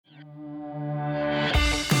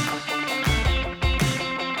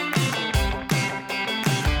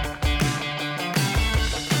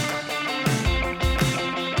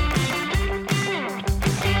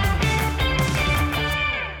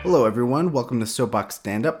everyone. Welcome to Soapbox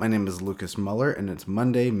Standup. My name is Lucas Muller, and it's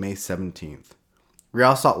Monday, May 17th.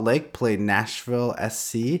 Real Salt Lake played Nashville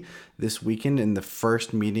SC this weekend in the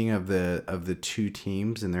first meeting of the two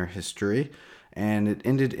teams in their history, and it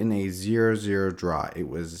ended in a 0-0 draw. It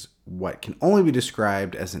was what can only be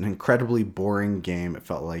described as an incredibly boring game. It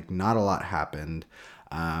felt like not a lot happened.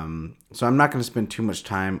 So I'm not going to spend too much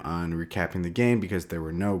time on recapping the game because there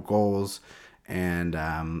were no goals. And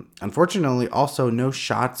unfortunately, also no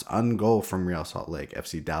shots on goal from Real Salt Lake.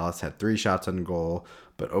 FC Dallas had 3 shots on goal,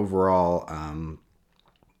 but overall,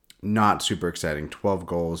 not super exciting. 12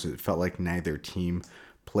 goals. It felt like neither team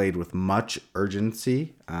played with much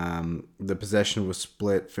urgency. The possession was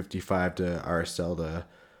split 55 to RSL to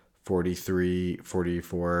 43,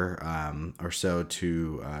 44 or so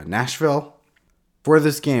to Nashville. For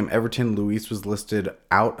this game, Everton Luis was listed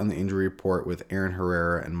out on the injury report, with Aaron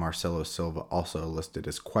Herrera and Marcelo Silva also listed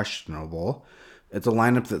as questionable. It's a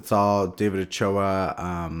lineup that saw David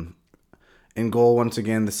Ochoa in goal once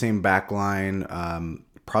again, the same back line.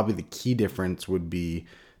 Probably the key difference would be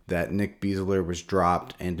that Nick Beasler was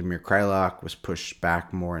dropped and Damir Kreilach was pushed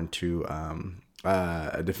back more into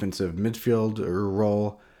a defensive midfield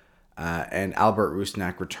role. And Albert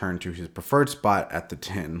Rusnak returned to his preferred spot at the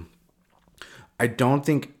 10. I don't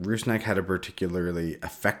think Rusnak had a particularly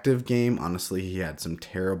effective game. Honestly, he had some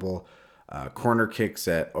terrible corner kicks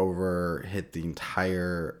that hit the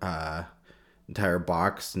entire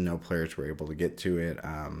box. No players were able to get to it.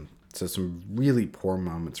 So some really poor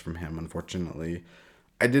moments from him, unfortunately.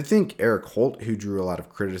 I did think Eric Holt, who drew a lot of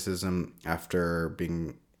criticism after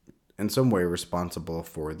being in some way responsible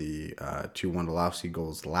for the 2 Wondolowski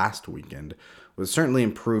goals last weekend, was certainly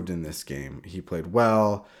improved in this game. He played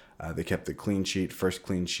well. They kept the clean sheet, first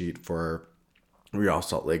clean sheet for Real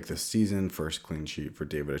Salt Lake this season, first clean sheet for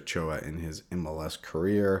David Ochoa in his MLS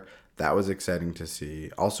career. That was exciting to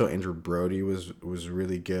see. Also, Andrew Brody was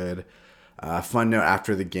really good. Fun note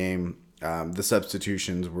after the game, the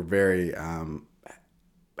substitutions were very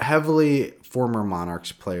heavily former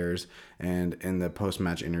Monarchs players, and in the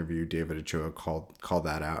post-match interview, David Ochoa called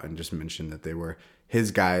that out and just mentioned that they were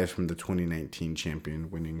his guys from the 2019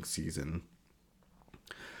 champion-winning season.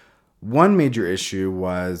 One major issue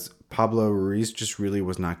was Pablo Ruiz just really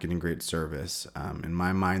was not getting great service. In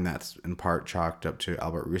my mind, that's in part chalked up to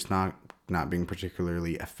Albert Rusnak not being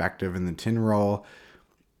particularly effective in the 10 role.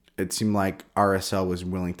 It seemed like RSL was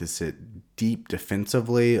willing to sit deep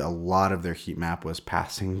defensively. A lot of their heat map was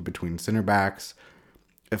passing between center backs.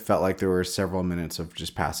 It felt like there were several minutes of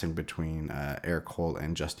just passing between Eric Holt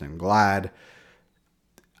and Justin Glad.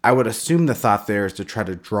 I would assume the thought there is to try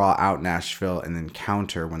to draw out Nashville and then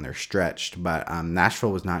counter when they're stretched. But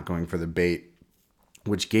Nashville was not going for the bait,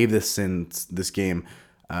 which gave this game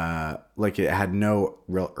like it had no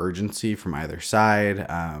real urgency from either side.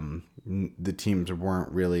 The teams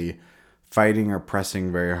weren't really fighting or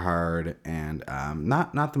pressing very hard, and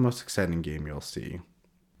not the most exciting game you'll see.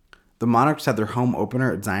 The Monarchs had their home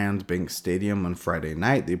opener at Zions Bank Stadium on Friday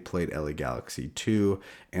night. They played LA Galaxy 2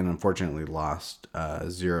 and unfortunately lost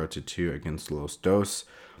 0-2 against Los Dos.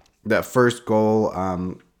 That first goal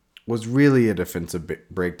was really a defensive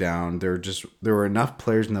breakdown. There were enough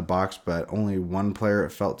players in the box, but only one player, it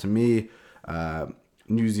felt to me,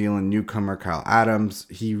 New Zealand newcomer Kyle Adams.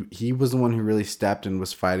 He was the one who really stepped and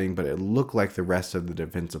was fighting, but it looked like the rest of the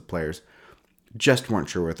defensive players just weren't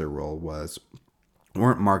sure what their role was,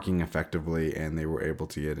 weren't marking effectively, and they were able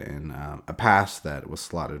to get in a pass that was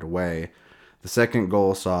slotted away. The second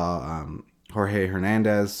goal saw Jorge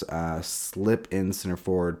Hernandez slip in center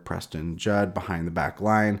forward Preston Judd behind the back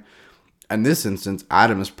line. In this instance,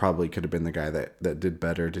 Adams probably could have been the guy that did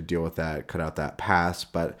better to deal with that, cut out that pass,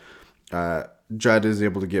 but Judd is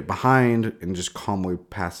able to get behind and just calmly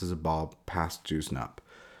passes a ball past Dusnup.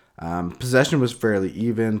 Possession was fairly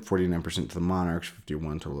even, 49% to the Monarchs,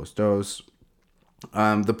 51% to Los Dos.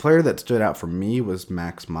 The player that stood out for me was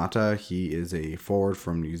Max Mata. He is a forward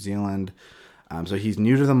from New Zealand. So he's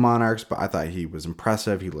new to the Monarchs, but I thought he was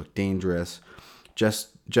impressive. He looked dangerous. Jeff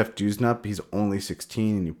Dusnup, he's only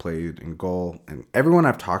 16 and he played in goal. And everyone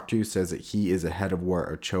I've talked to says that he is ahead of where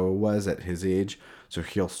Ochoa was at his age. So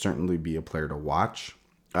he'll certainly be a player to watch.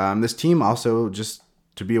 This team also, just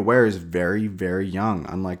to be aware, is very, very young.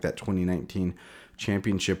 Unlike that 2019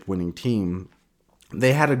 championship winning team,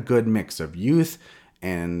 they had a good mix of youth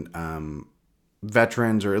and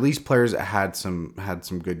veterans, or at least players that had some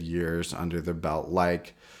good years under their belt,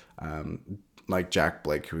 like Jack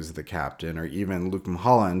Blake, who was the captain, or even Luke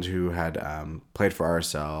Mulholland, who had played for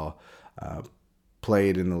RSL,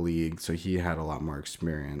 played in the league, so he had a lot more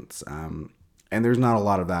experience. And there's not a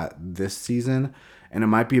lot of that this season, and it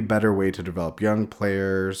might be a better way to develop young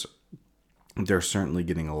players they're certainly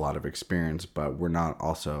getting a lot of experience, but we're not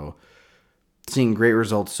also seeing great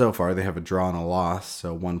results so far. They have a draw and a loss,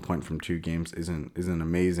 so 1 point from 2 games isn't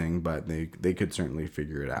amazing, but they could certainly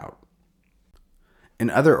figure it out. In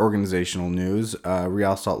other organizational news,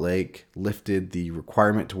 Real Salt Lake lifted the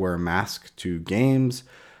requirement to wear a mask to games.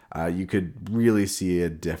 You could really see a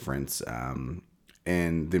difference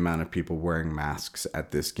in the amount of people wearing masks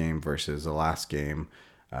at this game versus the last game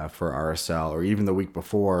for RSL, or even the week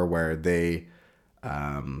before, where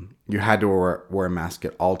you had to wear a mask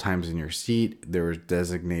at all times in your seat. There were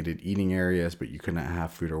designated eating areas, but you could not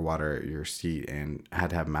have food or water at your seat and had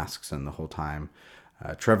to have masks on the whole time.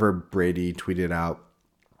 Trevor Brady tweeted out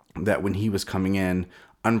that when he was coming in,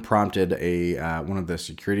 unprompted, one of the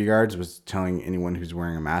security guards was telling anyone who's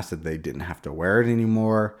wearing a mask that they didn't have to wear it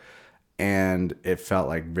anymore, and it felt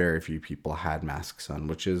like very few people had masks on,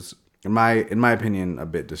 which is, in my opinion, a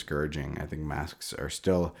bit discouraging. I think masks are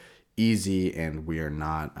still easy, and we're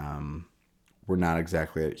not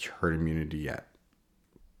exactly at herd immunity yet.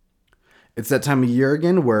 It's that time of year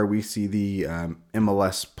again where we see the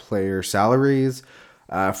MLS player salaries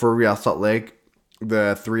for Real Salt Lake.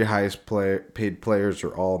 The 3 highest paid players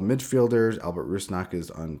are all midfielders. Albert Rusnak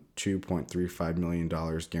is on $2.35 million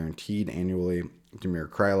guaranteed annually. Damir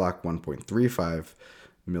Kreilach, $1.35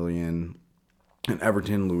 million. And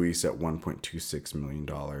Everton Luis at $1.26 million.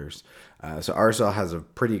 So RSL has a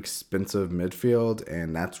pretty expensive midfield,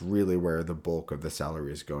 and that's really where the bulk of the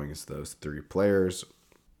salary is going, is those 3 players.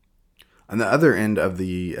 On the other end of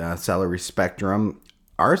the salary spectrum,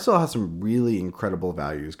 RSL has some really incredible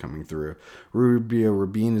values coming through. Rubio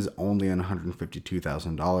Rabin is only on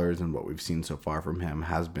 $152,000, and what we've seen so far from him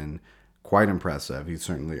has been quite impressive. He's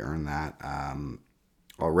certainly earned that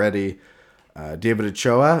already. David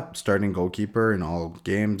Ochoa, starting goalkeeper in all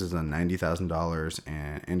games, is on $90,000,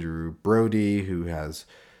 and Andrew Brody, who has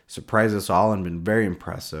surprised us all and been very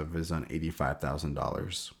impressive, is on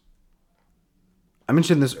 $85,000. I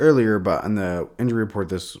mentioned this earlier, but on the injury report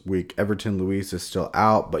this week, Everton Luis is still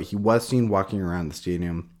out, but he was seen walking around the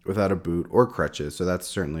stadium without a boot or crutches, so that's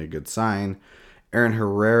certainly a good sign. Aaron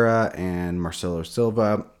Herrera and Marcelo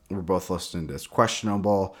Silva were both listed as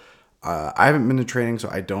questionable. I haven't been to training, so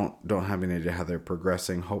I don't have any idea how they're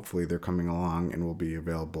progressing. Hopefully they're coming along and will be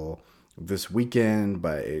available this weekend,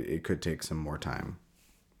 but it could take some more time.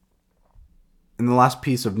 In the last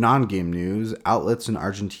piece of non-game news, outlets in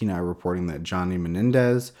Argentina are reporting that Johnny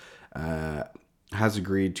Menendez has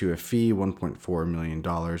agreed to a fee, $1.4 million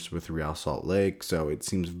with Real Salt Lake. So it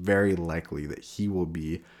seems very likely that he will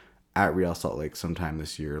be at Real Salt Lake sometime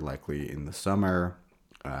this year, likely in the summer.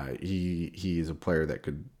 He is a player that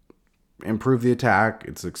could improve the attack.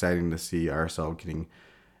 It's exciting to see RSL getting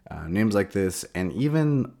names like this, and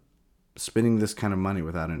even spending this kind of money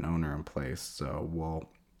without an owner in place. So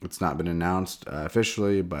it's not been announced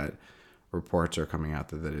officially, but reports are coming out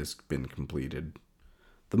that it has been completed.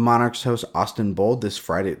 The Monarchs host Austin Bold this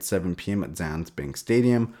Friday at 7 p.m. at Zions Bank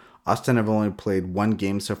Stadium. Austin have only played 1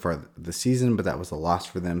 game so far this season, but that was a loss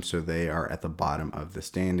for them, so they are at the bottom of the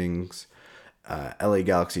standings. LA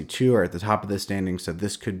Galaxy 2 are at the top of the standings, so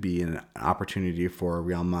this could be an opportunity for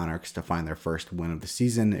Real Monarchs to find their first win of the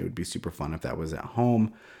season. It would be super fun if that was at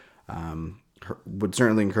home. Would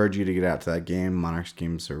certainly encourage you to get out to that game. Monarchs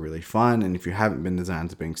games are really fun, and if you haven't been to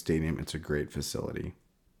Zions Bank Stadium, it's a great facility.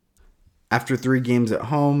 After 3 games at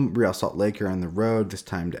home, Real Salt Lake are on the road, this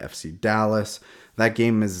time to FC Dallas. That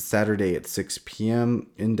game is Saturday at 6 p.m.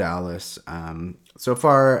 in Dallas. So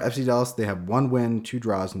far, FC Dallas, they have 1 win, 2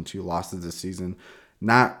 draws, and 2 losses this season.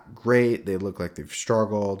 Not great. They look like they've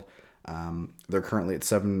struggled. They're currently at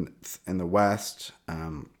 7th in the West.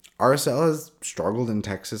 RSL has struggled in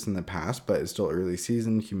Texas in the past, but it's still early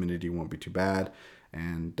season. Humidity won't be too bad.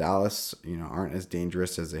 And Dallas, aren't as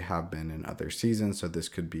dangerous as they have been in other seasons. So this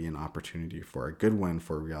could be an opportunity for a good win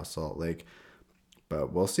for Real Salt Lake.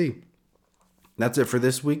 But we'll see. That's it for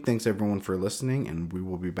this week. Thanks everyone for listening, and we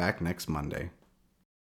will be back next Monday.